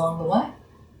locations along the way.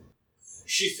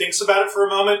 She thinks about it for a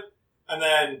moment, and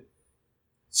then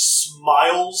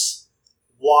smiles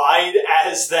wide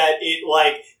as that it,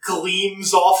 like,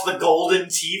 gleams off the golden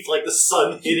teeth like the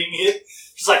sun hitting it.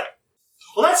 She's like,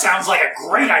 well, that sounds like a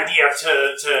great idea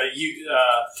to you,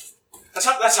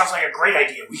 that sounds like a great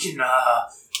idea. We can,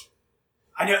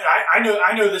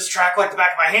 I know this track like the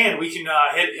back of my hand. We can,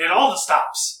 hit all the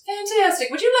stops. Fantastic.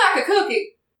 Would you like a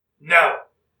cookie? No.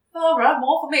 All right,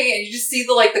 more for me. And you just see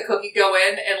the cookie go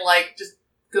in and, just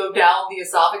go down the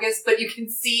esophagus, but you can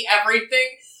see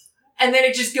everything. And then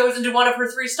it just goes into one of her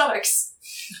 3 stomachs.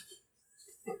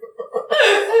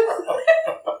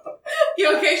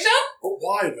 You okay, Sean? But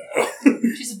why, though?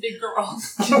 She's a big girl.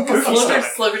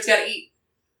 Slover's gotta eat.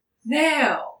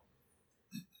 Now,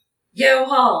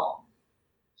 Johan,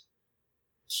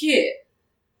 Kit,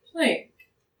 Plink,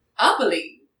 I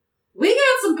believe we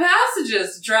got some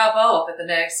passengers to drop off at the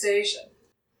next station.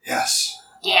 Yes.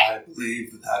 Yeah. I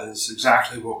believe that is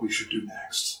exactly what we should do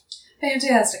next.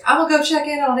 Fantastic. I'm gonna go check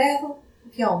in on Ethel.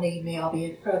 If y'all need me, I'll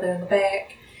be further in the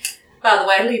back. By the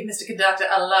way, leave Mr. Conductor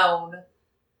alone.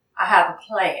 I have a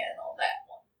plan on that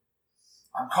one.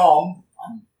 I'm calm.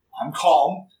 I'm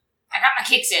calm. I got my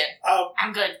kicks in.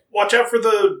 I'm good. Watch out for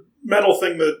the metal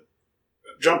thing that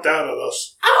jumped out at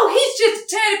us. Oh, he's just a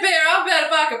teddy bear. I bet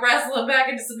if I could wrestle him back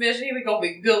into submission, he was gonna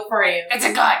be good friends. It's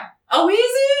a gun. Oh, is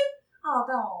it? Oh,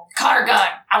 no. Car gun.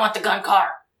 I want the gun car.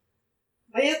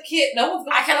 Well, kid, no one's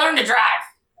gonna... I can learn to drive.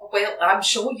 Well, I'm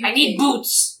sure you I need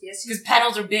boots. Yes, Because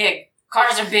pedals are big.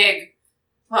 Cars are big.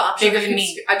 Well, I'm Bigger sure than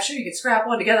me. I'm sure you could scrap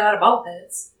one together out of both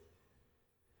heads.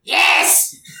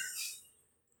 Yes!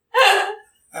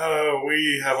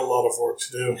 We have a lot of work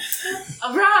to do.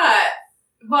 All right.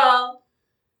 Well...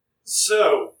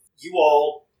 So, you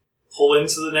all pull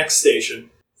into the next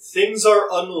station. Things are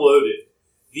unloaded.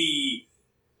 The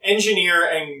engineer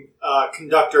and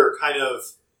conductor kind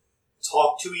of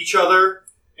talk to each other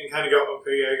and kind of go,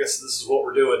 okay, I guess this is what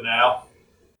we're doing now.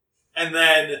 And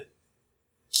then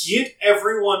get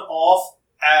everyone off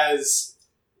as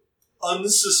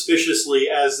unsuspiciously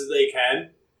as they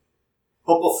can.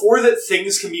 But before that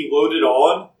things can be loaded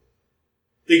on,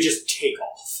 they just take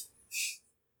off.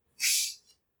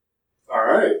 All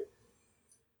right.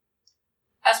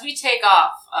 As we take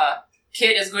off,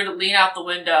 Kit is going to lean out the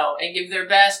window and give their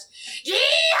best,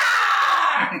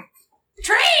 Yeehaw!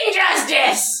 Train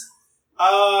justice!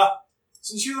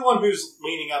 Since you're the one who's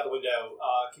leaning out the window,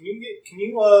 can you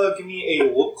give me a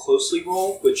look closely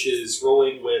roll, which is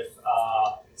rolling with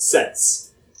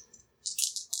sense.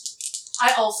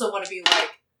 I also want to be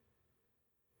like,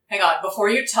 hang on, before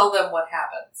you tell them what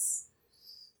happens,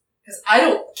 because I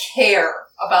don't care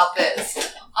about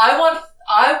this. I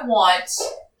want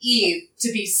Eve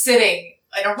to be sitting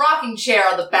in a rocking chair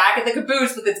on the back of the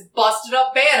caboose with its busted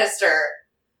up banister,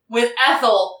 with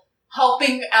Ethel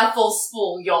helping Ethel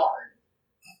spool yarn.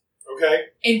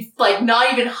 Okay. And,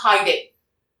 not even hiding.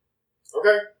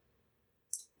 Okay.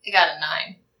 I got a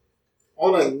 9.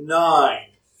 On a 9,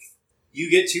 you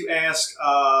get to ask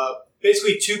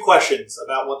basically 2 questions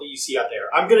about what that you see out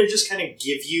there. I'm going to just kind of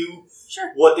give you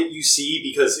what that you see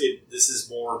because this is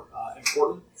more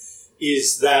important.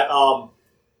 Is that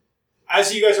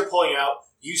as you guys are pulling out,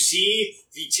 you see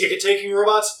the ticket-taking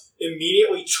robots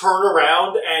immediately turn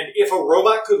around, and if a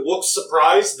robot could look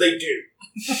surprised, they do.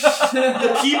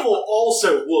 The people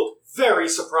also look very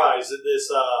surprised that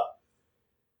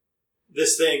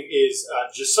this thing is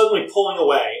just suddenly pulling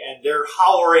away, and they're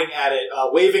hollering at it,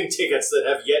 waving tickets that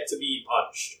have yet to be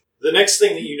punched. The next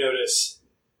thing that you notice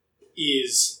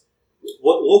is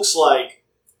what looks like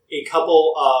a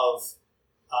couple of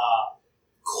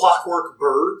clockwork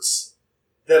birds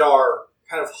that are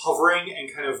kind of hovering and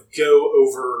kind of go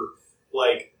over,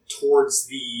 towards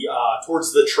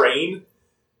the train,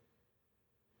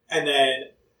 and then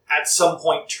at some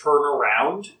point turn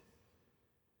around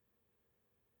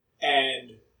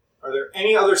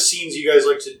any other scenes you guys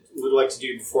would like to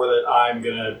do before that? I'm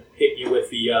gonna hit you with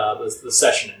the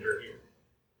session ender here.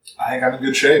 I think I'm in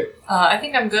good shape. I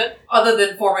think I'm good. Other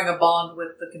than forming a bond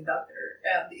with the conductor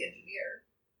and the engineer.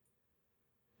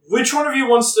 Which one of you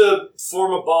wants to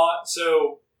form a bond?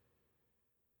 So,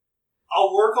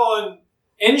 I'll work on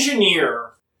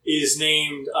engineer is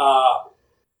named.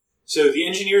 So the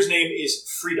engineer's name is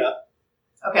Frida.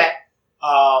 Okay.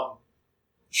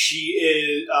 She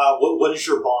is. What is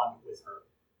your bond with her?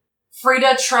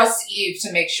 Frida trusts Eve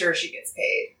to make sure she gets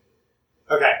paid.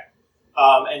 Okay.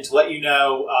 And to let you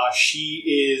know,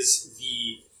 she is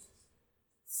the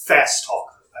fast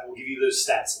talker. I will give you those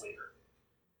stats later.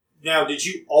 Now, did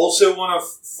you also want to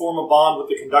form a bond with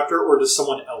the conductor, or does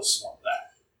someone else want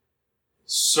that?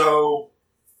 So,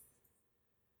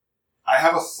 I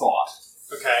have a thought.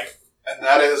 Okay. And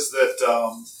that is that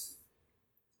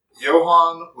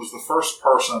Johann was the first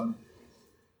person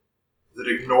that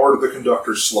ignored the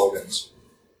conductor's slogans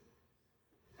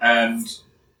and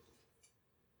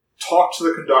talked to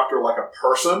the conductor like a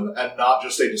person and not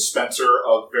just a dispenser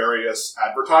of various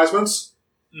advertisements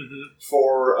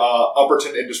for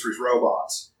Upperton Industries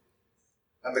robots.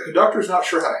 And the conductor's not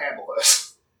sure how to handle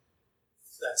this.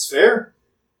 That's fair.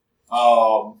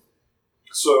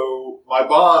 So my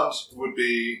bond would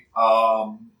be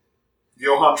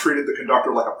Johann treated the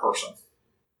conductor like a person.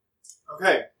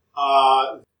 Okay.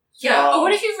 Yeah. But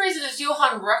what if you phrase it as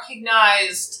Johann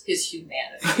recognized his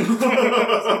humanity?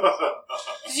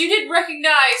 Because you did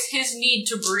recognize his need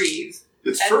to breathe.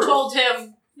 It's and true. told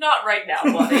him, not right now,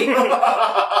 buddy.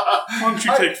 Why don't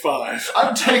you take 5?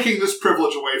 I'm taking this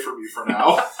privilege away from you for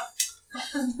now.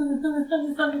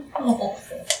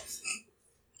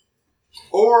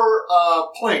 Or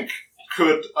Plink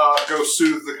could go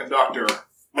soothe the conductor,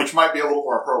 which might be a little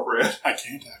more appropriate. I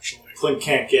can't, actually. Clint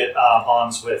can't get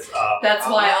bonds with... That's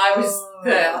why I was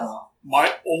there.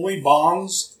 My only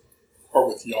bonds are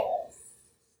with y'all.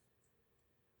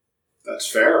 That's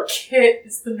fair. Kit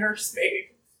is the nursemaid.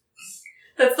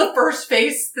 That's the first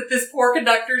face that this poor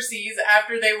conductor sees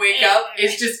after they wake up,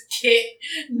 is just Kit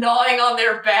gnawing on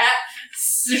their back,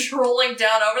 strolling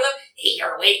down over them. Hey,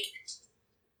 you're awake.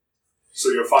 So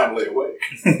you're finally awake.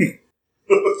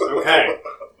 Okay.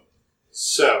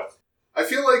 So... I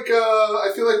feel like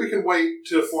we can wait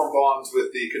to form bonds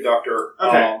with the conductor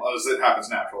as it happens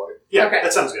naturally. Yeah, Okay.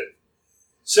 that sounds good.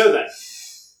 So then,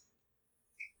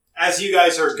 as you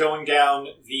guys are going down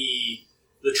the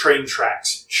train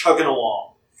tracks, chugging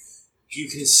along, you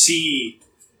can see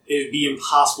it would be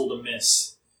impossible to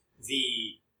miss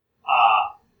the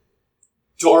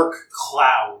dark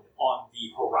cloud on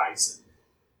the horizon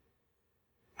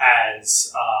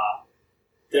as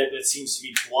that seems to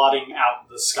be blotting out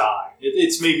the sky.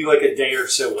 It's maybe like a day or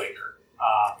so later,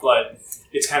 but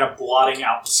it's kind of blotting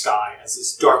out the sky as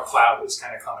this dark cloud is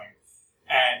kind of coming.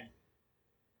 And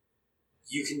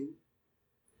you can,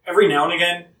 every now and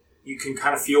again, you can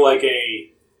kind of feel like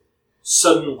a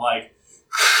sudden, like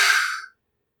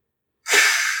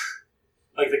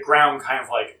the ground kind of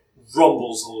like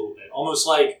rumbles a little bit. Almost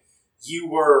like you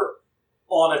were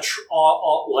on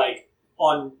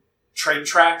on train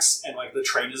tracks and like the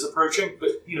train is approaching, but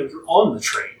you're on the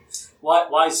train.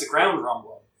 Why is the ground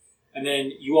rumbling? And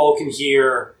then you all can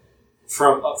hear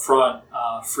from up front,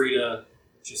 Frida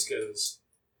just goes,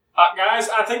 guys,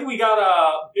 I think we got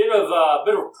a bit of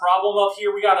a problem up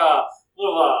here. We got a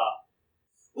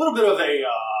little bit of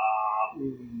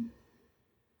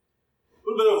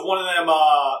one of them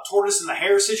tortoise and the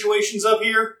hare situations up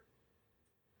here.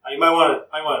 You might want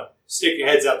to stick your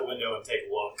heads out the window and take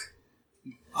a look.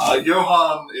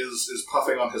 Johann is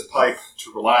puffing on his pipe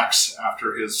to relax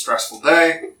after his stressful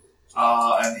day,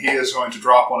 and he is going to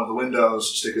drop one of the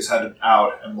windows, stick his head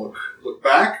out, and look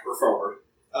back or forward?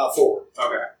 Forward.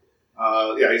 Okay.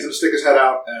 He's going to stick his head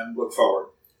out and look forward.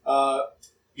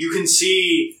 You can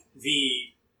see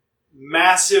the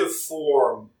massive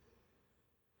form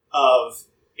of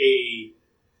a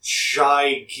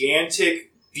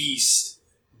gigantic beast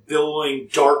billowing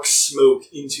dark smoke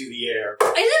into the air. Is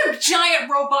it a giant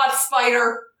robot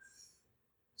spider?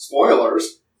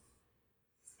 Spoilers.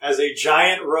 As a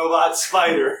giant robot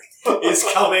spider is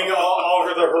coming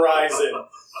over the horizon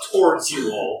towards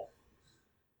you all.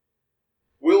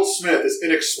 Will Smith is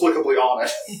inexplicably on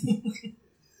it.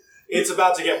 It's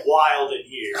about to get wild in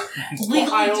here.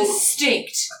 Legally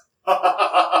distinct.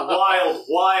 Wild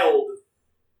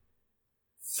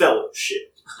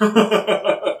fellowship.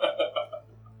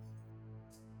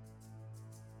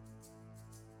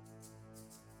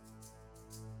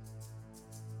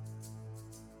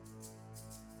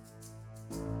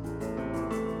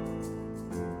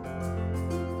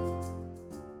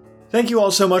 Thank you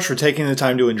all so much for taking the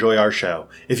time to enjoy our show.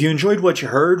 If you enjoyed what you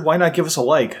heard, why not give us a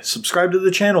like, subscribe to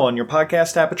the channel on your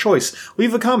podcast app of choice,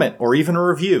 leave a comment, or even a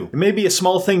review. It may be a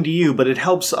small thing to you, but it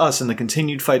helps us in the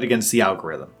continued fight against the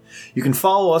algorithm. You can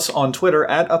follow us on Twitter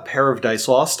at A Pair of Dice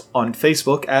Lost, on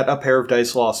Facebook at A Pair of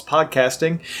Dice Lost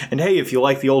Podcasting, and hey, if you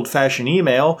like the old-fashioned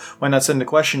email, why not send a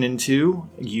question into,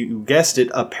 you guessed it,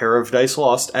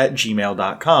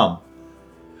 apairofdicelost@gmail.com.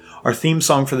 Our theme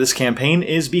song for this campaign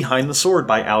is Behind the Sword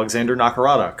by Alexander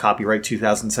Nakarada, copyright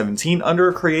 2017 under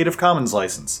a Creative Commons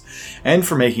license. And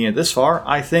for making it this far,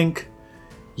 I think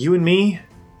you and me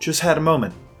just had a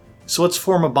moment. So let's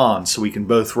form a bond so we can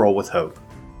both roll with hope.